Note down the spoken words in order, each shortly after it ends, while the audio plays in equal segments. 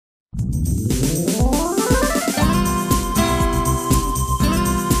Doc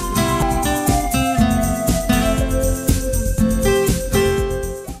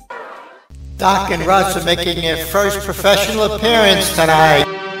and Russ are making their first professional appearance tonight.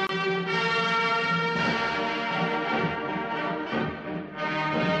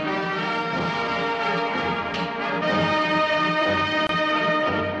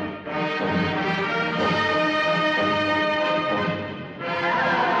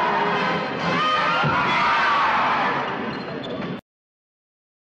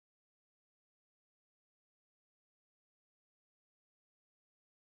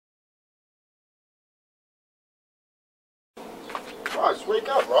 Russ, wake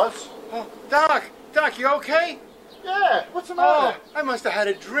up, Russ. Oh, Doc, you okay? Yeah, what's the matter? Oh, I must have had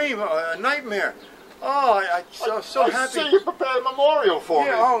a dream, a nightmare. Oh, I'm so happy. I see you prepared a memorial for me.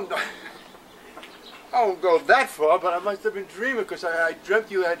 I won't go that far, but I must have been dreaming because I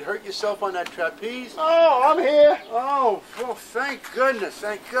dreamt you had hurt yourself on that trapeze. Oh, I'm here. Oh, thank goodness,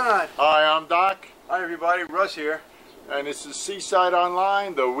 thank God. Hi, I'm Doc. Hi, everybody. Russ here. And this is Seaside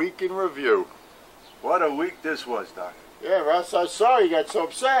Online, the week in review. What a week this was, Doc. Yeah, Russ, I'm sorry you got so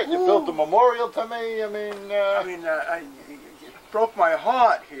upset. You built a memorial to me. It broke my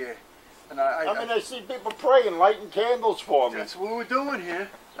heart here. And I see people praying, lighting candles for me. That's what we're doing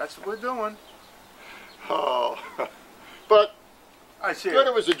here. That's what we're doing. Oh, but I see. Good,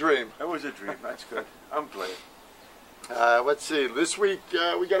 it was a dream. It was a dream. That's good. I'm glad. Let's see. This week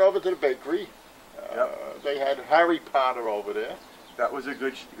we got over to the bakery. Yep. They had Harry Potter over there. That was a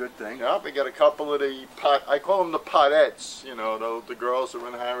good thing. Yeah, we got a couple of the I call them the potettes. You know, the girls who are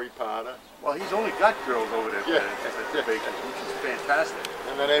in Harry Potter. Well, he's only got girls over there at the bakery, which is fantastic.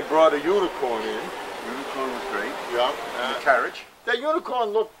 And then they brought a unicorn in. Unicorn was great. Yeah. And the carriage. That unicorn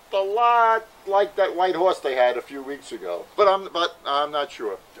looked a lot like that white horse they had a few weeks ago. But I'm not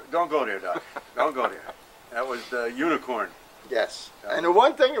sure. Don't go there, Doc. Don't go there. That was the unicorn. Yes. And the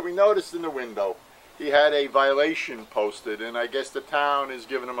one thing that we noticed in the window, he had a violation posted, and I guess the town is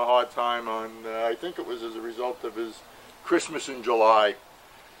giving him a hard time on, I think it was as a result of his Christmas in July.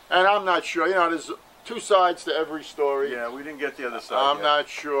 And I'm not sure, you know, there's two sides to every story. Yeah, we didn't get the other side I'm yet. not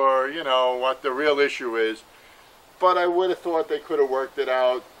sure, you know, what the real issue is. But I would have thought they could have worked it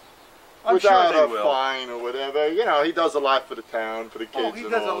out without a fine or whatever. You know, he does a lot for the town, for the kids. Oh, he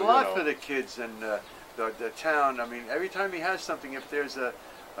does a lot for the kids and the town. I mean, every time he has something, if there's an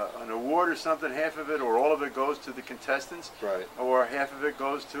award or something, half of it or all of it goes to the contestants, right? Or half of it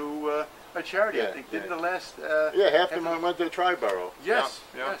goes to a charity. Yeah, I think didn't the last? Half them went to the Triborough. Yes,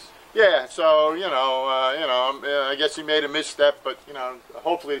 yes. Yeah, so I guess he made a misstep, but you know,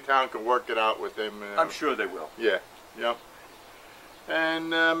 hopefully the town can work it out with him. I'm sure they will. Yeah, yeah.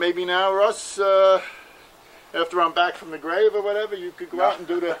 And maybe now, Russ, after I'm back from the grave or whatever, you could go out and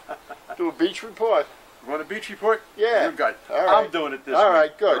do a beach report. You want a beach report? Yeah. You got it. All right. I'm doing it this week. All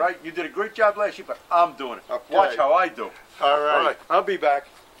right, good. All right, you did a great job last year, but I'm doing it. Okay. Watch how I do. All right. All right. I'll be back.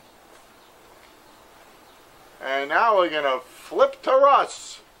 And now we're going to flip to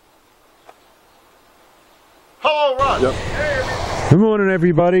Russ. Hello, Russ. Yep. Hey, good morning,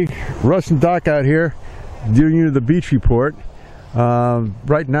 everybody. Russ and Doc out here doing you the beach report.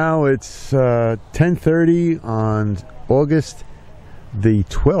 Right now it's 10:30 on August the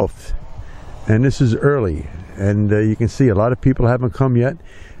 12th, and this is early. And you can see a lot of people haven't come yet.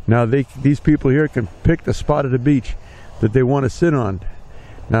 Now these people here can pick the spot of the beach that they want to sit on.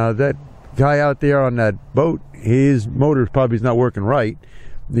 Now that guy out there on that boat, his motor probably is not working right.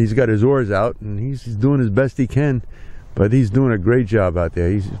 He's got his oars out and he's doing his best he can, but he's doing a great job out there.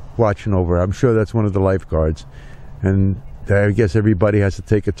 He's watching over. I'm sure that's one of the lifeguards, and I guess everybody has to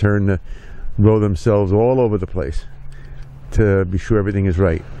take a turn to row themselves all over the place to be sure everything is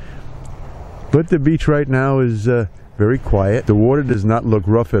right. But the beach right now is very quiet. The water does not look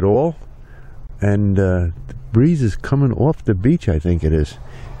rough at all, and the breeze is coming off the beach, I think it is.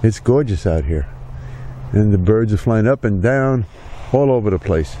 It's gorgeous out here, and the birds are flying up and down all over the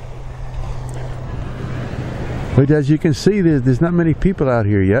place. But as you can see, there's not many people out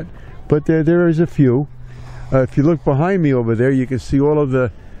here yet, but there is a few. If you look behind me over there, you can see all of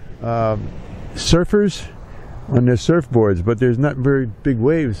the surfers on their surfboards, but there's not very big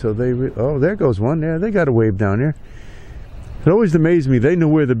waves, so oh, there goes one there. They got a wave down there. It always amazed me. They know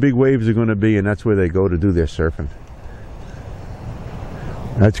where the big waves are going to be, and that's where they go to do their surfing.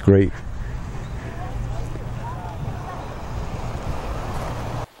 That's great.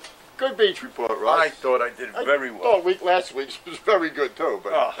 Good beach report, Russ. I thought I did very well. Last week's was very good too.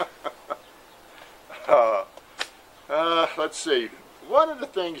 But let's see. One of the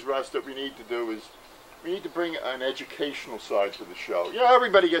things, Russ, that we need to do is we need to bring an educational side to the show. You know,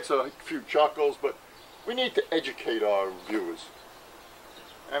 everybody gets a few chuckles, but we need to educate our viewers.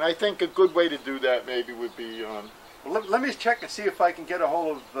 And I think a good way to do that maybe would be on... Well, let me check and see if I can get a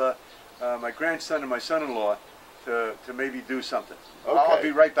hold of my grandson and my son-in-law to maybe do something. Okay. I'll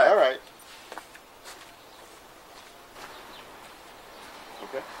be right back. All right.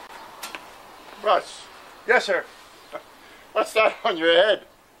 Okay. Russ. Yes, sir. What's that on your head?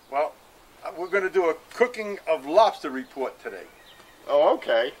 Well, we're going to do a cooking of lobster report today. Oh,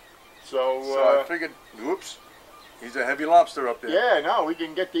 okay. So I figured, whoops, he's a heavy lobster up there. Yeah, no, we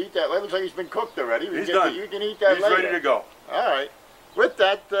can get to eat that. It looks like he's been cooked already. He's done. You can eat that he's later. He's ready to go. All right. With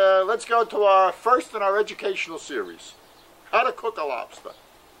that, let's go to our first in our educational series. How to cook a lobster.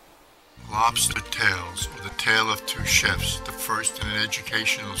 Lobster Tales, or The Tale of Two Chefs, the first in an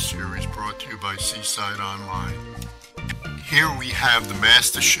educational series brought to you by Seaside Online. Here we have the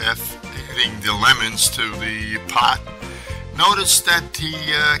master chef adding the lemons to the pot. Notice that he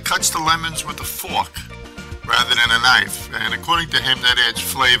cuts the lemons with a fork rather than a knife, and according to him that adds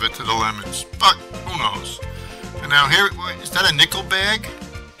flavor to the lemons, but who knows. And now here, is that a nickel bag?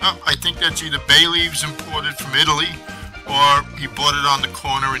 Oh, I think that's either bay leaves imported from Italy or he bought it on the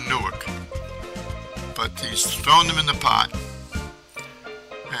corner in Newark. But he's thrown them in the pot.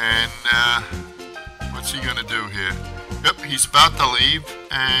 And what's he gonna do here? Yep, he's about to leave,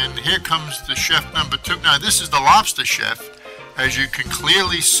 and here comes the chef number 2. Now this is the lobster chef, as you can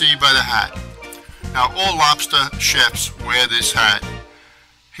clearly see by the hat. Now all lobster chefs wear this hat.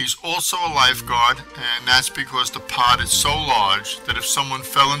 He's also a lifeguard, and that's because the pot is so large that if someone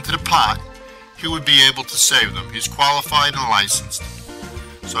fell into the pot, he would be able to save them. He's qualified and licensed,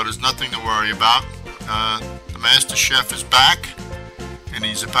 so there's nothing to worry about. The master chef is back, and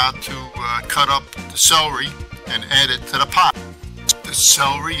he's about to cut up the celery and add it to the pot. The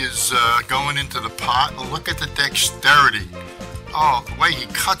celery is going into the pot. Look at the dexterity. Oh, the way he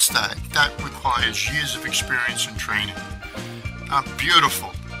cuts that requires years of experience and training.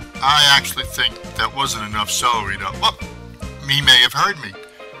 Beautiful. I actually think that wasn't enough celery though. Well, he may have heard me.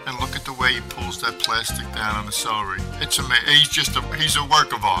 And look at the way he pulls that plastic down on the celery. It's amazing. He's a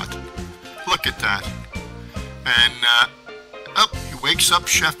work of art. Look at that. And he wakes up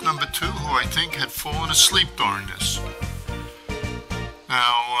chef number 2, who I think had fallen asleep during this.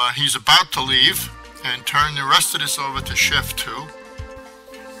 Now he's about to leave and turn the rest of this over to chef 2.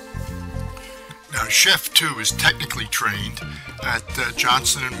 Now chef 2 is technically trained at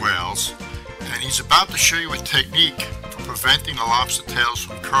Johnson & Wales, and he's about to show you a technique for preventing the lobster tails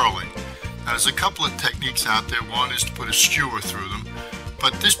from curling. Now there's a couple of techniques out there. One is to put a skewer through them,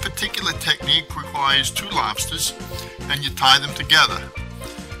 but this particular technique requires 2 lobsters and you tie them together.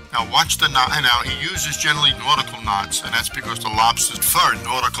 Now watch the knot. Now he uses generally nautical knots, and that's because the lobsters prefer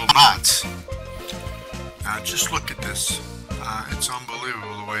nautical knots. Now just look at this. It's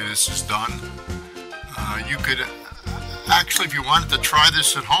unbelievable the way this is done. You could actually, if you wanted to try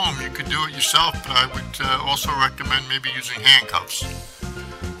this at home, you could do it yourself, but I would also recommend maybe using handcuffs.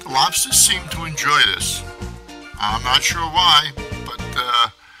 The lobsters seem to enjoy this. I'm not sure why, but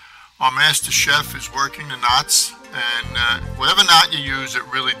our master chef is working the knots, and whatever knot you use, it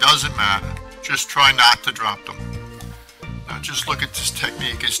really doesn't matter. Just try not to drop them. Now just look at this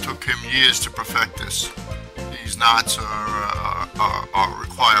technique. It took him years to perfect this. These knots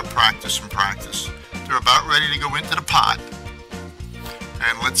require practice and practice. They're about ready to go into the pot.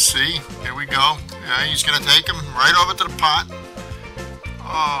 And let's see, here we go. He's gonna take him right over to the pot.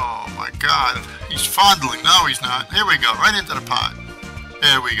 Oh my God, he's fondling. No, he's not. Here we go, right into the pot.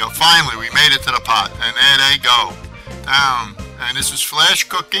 There we go, finally we made it to the pot. And there they go, down. And this is flash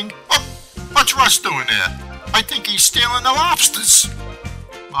cooking. Oh, what's Russ doing there? I think he's stealing the lobsters.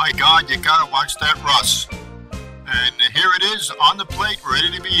 My God, you gotta watch that Russ. And here it is on the plate,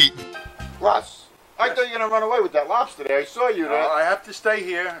 ready to be eaten. Russ, I thought you were going to run away with that lobster there. I saw you there. I have to stay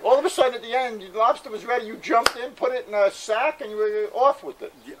here. All of a sudden at the end, the lobster was ready. You jumped in, put it in a sack, and you were off with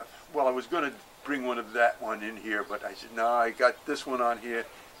it. Yeah, well, I was going to bring that one in here, but I said, no, I got this one on here.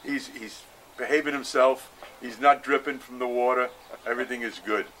 He's behaving himself. He's not dripping from the water. Everything is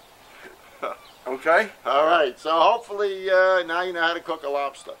good. Okay? All right. So hopefully now you know how to cook a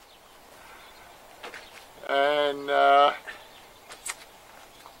lobster. And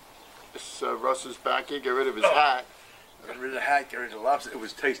Russ is back. He got rid of his hat. Got rid of the hat, got rid of the lobster. It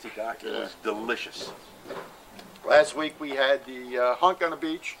was tasty, Doc. It was delicious. Last week we had the hunk on the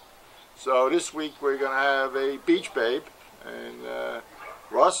beach. So this week we're going to have a beach babe. And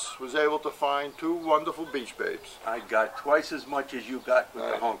Russ was able to find 2 wonderful beach babes. I got twice as much as you got with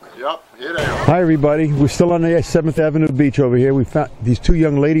the hunk. Yep, here they are. Hi everybody, we're still on the 7th Avenue beach over here. We found these 2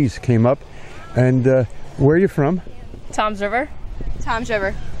 young ladies came up, and Where are you from? Tom's River. Tom's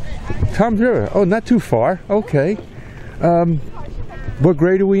River. Tom's River. Oh, not too far. Okay. What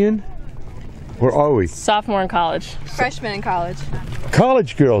grade are we in? Where are we? Sophomore in college. Freshman in college.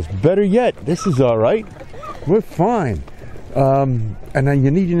 College girls. Better yet. This is all right. We're fine. And then you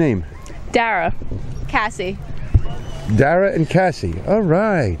need your name. Dara. Cassie. Dara and Cassie. All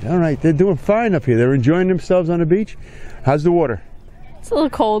right. All right. They're doing fine up here. They're enjoying themselves on the beach. How's the water? It's a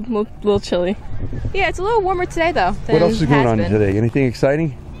little cold, a little chilly. Yeah, it's a little warmer today though. What else is going on today? Anything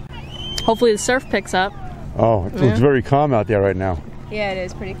exciting? Hopefully the surf picks up. Oh, it's very calm out there right now. Yeah, it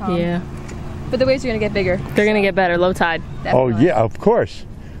is pretty calm. Yeah. But the waves are going to get bigger. They're going to get better, low tide. Definitely. Oh, yeah, of course.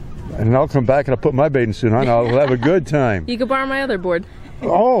 And I'll come back and I'll put my bathing suit on. I'll have a good time. You could borrow my other board.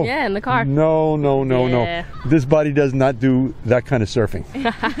 Oh. Yeah, in the car. No. Yeah. This body does not do that kind of surfing.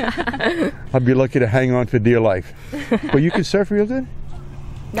 I'd be lucky to hang on for dear life. But you can surf real good?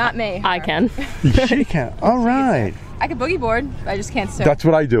 Not me. I can. She can. All right. I can boogie board. I just can't surf. That's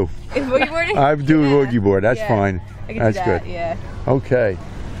what I do. Is boogie boarding? I do Yeah. boogie board. That's Yeah. fine. I can That's do that, good. Yeah. Okay.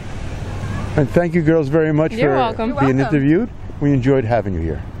 And thank you girls very much You're for welcome. You're being welcome. interviewed. We enjoyed having you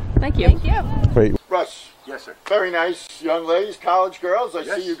here. Thank you. Thank you. Wait. Russ, Yes, sir. very nice young ladies, college girls. I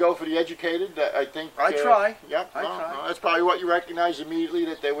Yes. see you go for the educated. I think. I try. Yep. I no, try. no, that's probably what you recognize immediately,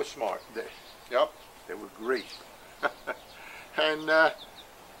 that they were smart. Yep. They were great. And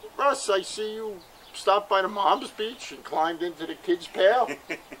Russ, I see you stopped by the Mom's Beach and climbed into the kids' pail.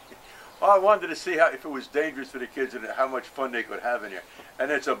 Well, I wanted to see if it was dangerous for the kids and how much fun they could have in here.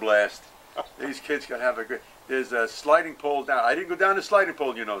 And it's a blast. These kids can have a great... There's a sliding pole down. I didn't go down the sliding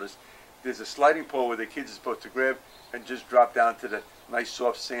pole, you notice. There's a sliding pole where the kids are supposed to grab and just drop down to the nice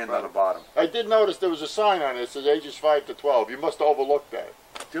soft sand on the bottom. I did notice there was a sign on it that says ages 5 to 12. You must have overlooked that.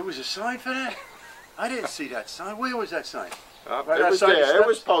 There was a sign for that? I didn't see that sign. Where was that sign? It was outside the there. It steps?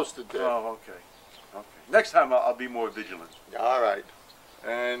 was posted there. Oh, okay. Okay. Next time I'll be more vigilant. All right.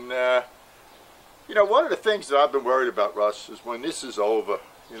 And, you know, one of the things that I've been worried about, Russ, is when this is over,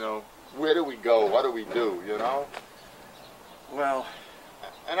 you know, where do we go? What do we do, you know? Well,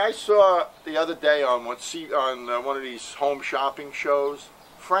 and I saw the other day on one of these home shopping shows,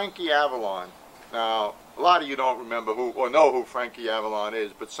 Frankie Avalon. Now, a lot of you don't remember who or know who Frankie Avalon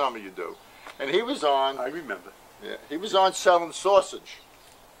is, but some of you do. And he was on... I remember. Yeah, he was on selling sausage.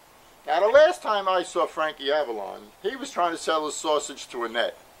 Now, the last time I saw Frankie Avalon, he was trying to sell his sausage to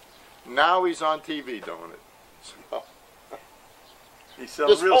Annette. Now he's on TV doing it. So, He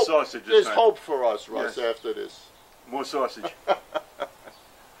sells real sausage this There's time. hope for us, Russ, Yes. after this. More sausage.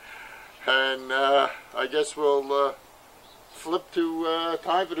 And I guess we'll flip to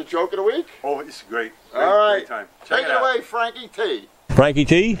time for the joke of the week. Oh, it's great. All right. Great time. Take it out. away, Frankie T. Frankie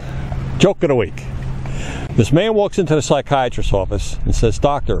T, joke of the week. This man walks into the psychiatrist's office and says,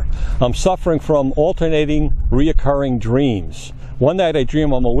 "Doctor, I'm suffering from alternating, reoccurring dreams. One night I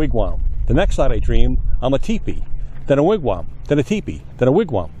dream I'm a wigwam. The next night I dream I'm a teepee. Then a wigwam, then a teepee, then a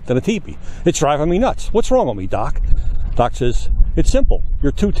wigwam, then a teepee. It's driving me nuts. What's wrong with me, Doc?" Doc says, "It's simple.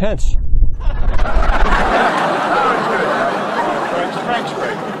 You're too tense." Frank's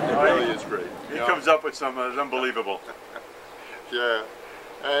great. He really is great. He comes up with some unbelievable. Yeah.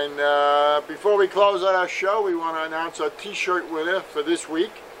 And before we close out our show, we want to announce our T-shirt winner for this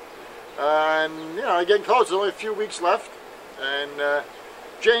week. And, you know, getting close. There's only a few weeks left. And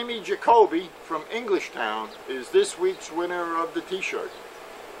Jamie Jacoby from Englishtown is this week's winner of the T-shirt.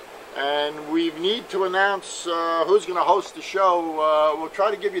 And we need to announce who's going to host the show. We'll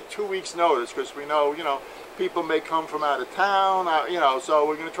try to give you 2 weeks' notice because we know, you know, people may come from out of town, you know, so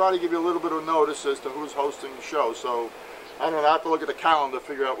we're going to try to give you a little bit of notice as to who's hosting the show. So, I don't know, I have to look at the calendar to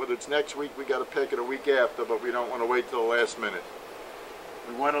figure out whether it's next week, we got to pick it a week after, but we don't want to wait till the last minute.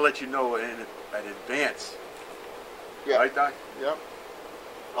 We want to let you know in advance. Yeah. Right, Doc? Yep.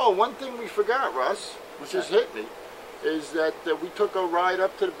 Oh, one thing we forgot, Russ, which just hit me, is that we took a ride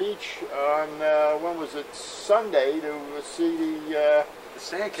up to the beach on, when was it, Sunday, to see the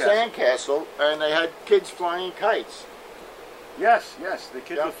sandcastle, and they had kids flying kites. Yes, yes. The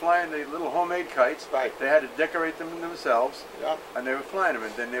kids were flying the little homemade kites. Right. They had to decorate them themselves, Yeah. and they were flying them.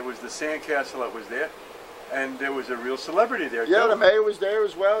 And then there was the sandcastle that was there, and there was a real celebrity there, Yeah, too. the mayor was there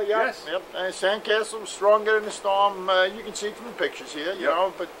as well, yeah. Yes. Yep. And sandcastle was stronger than the storm. You can see it from the pictures here, you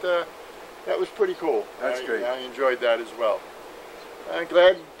know, but that was pretty cool. That's great. I enjoyed that as well. I'm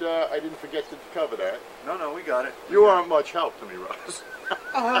glad I didn't forget to cover that. No, we got it. You aren't much help to me, Russ.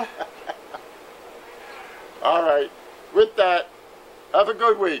 All right. With that, have a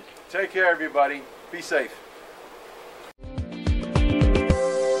good week. Take care, everybody. Be safe.